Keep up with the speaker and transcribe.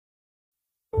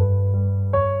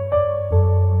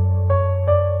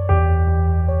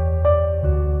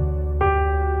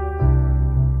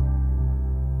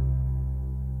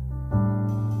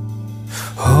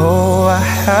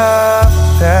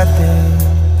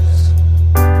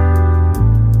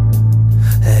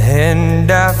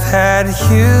had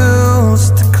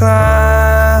hills to climb,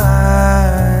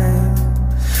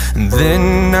 and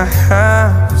then I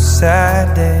have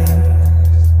sad days,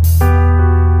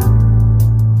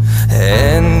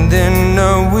 and in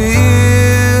a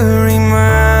weary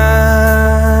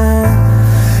mind.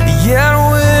 Yeah,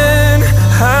 when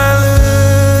I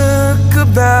look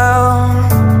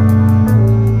about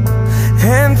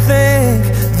and think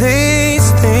these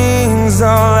things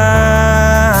all out,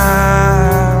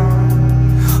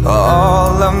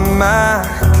 all of my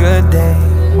good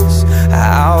days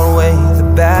outweigh the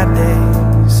bad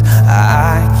days.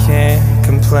 I can't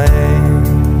complain.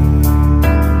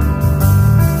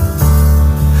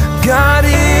 God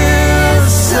is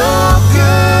so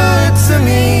good to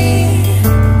me.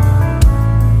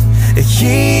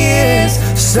 He is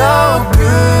so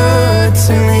good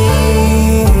to me,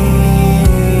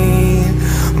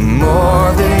 more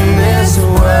than this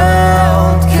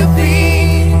world could be.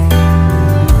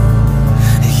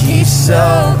 He's so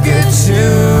good to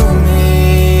me.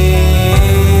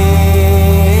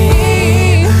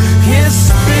 His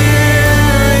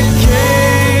Spirit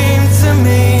came to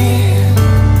me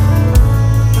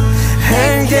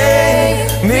and gave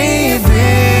me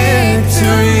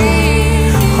victory.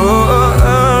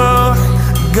 Oh,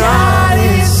 God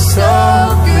is so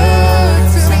good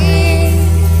to me.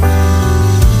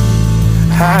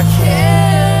 I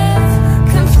can't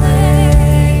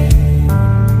complain.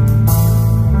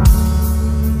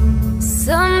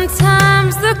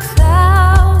 Sometimes the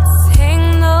clouds hang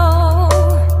low.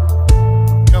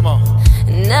 Come on.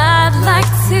 And I'd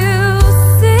like to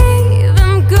see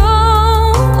them go.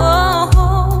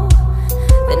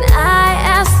 Then I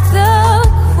ask the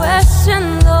question,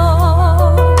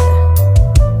 Lord,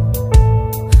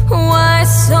 why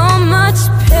so much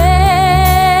pain?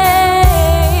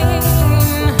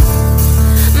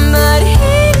 But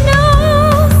He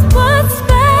knows what's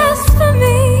best for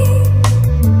me,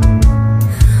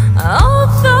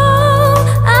 although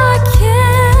I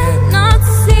cannot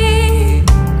see.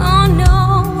 Oh no.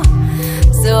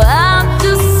 So I'll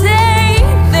just say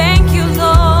thank you,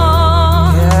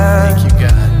 Lord. Thank you,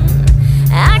 God.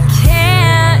 I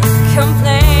can't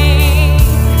complain.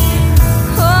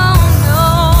 Oh no.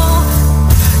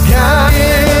 God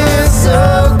is so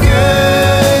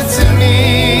good to me.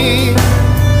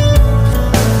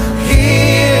 He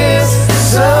is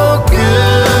so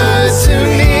good to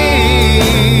me,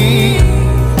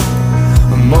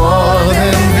 more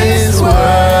than this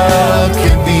world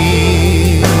could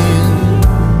be.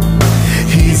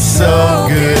 He's so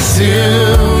good to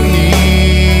me.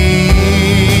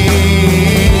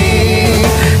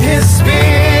 His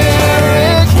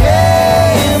Spirit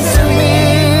came to me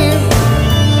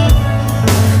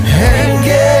and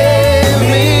gave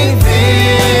me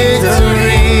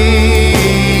victory.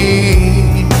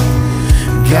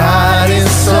 God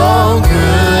is so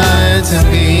good to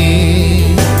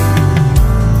me.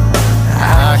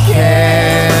 I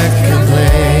can't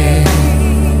complain.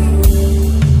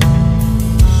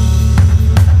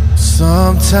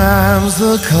 Sometimes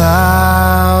the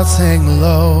clouds hang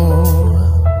low,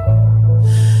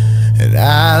 and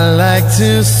I like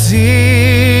to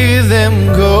see them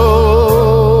go.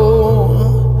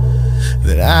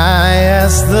 Then I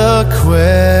ask the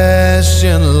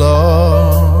question,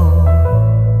 Lord,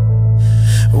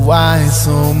 why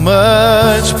so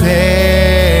much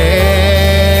pain?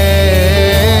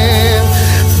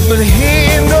 But He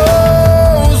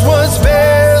knows what's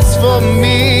best for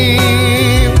me,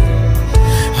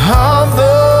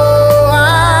 although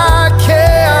I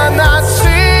cannot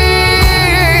see.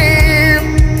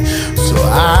 So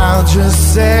I'll just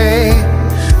say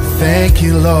thank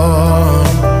you, Lord.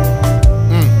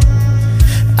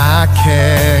 I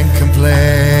can't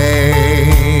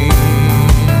complain.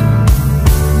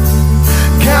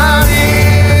 God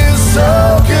is so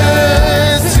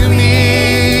good to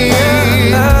me.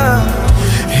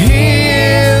 He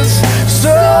is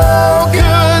so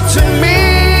good to me,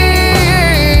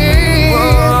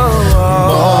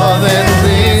 more than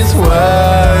this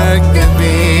world could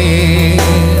be.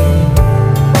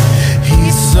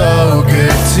 He's so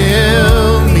good to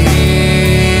me.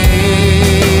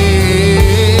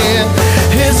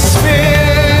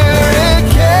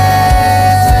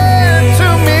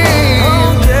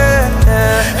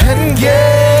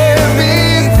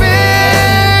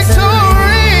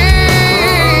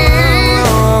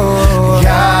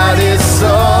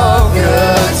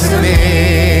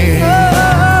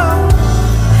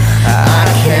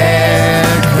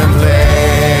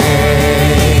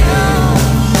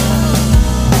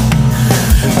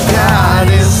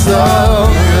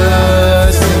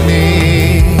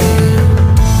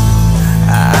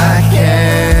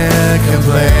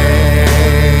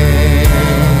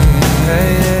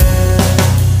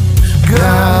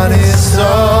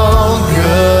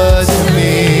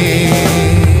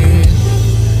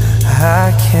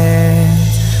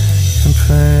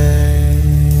 Thank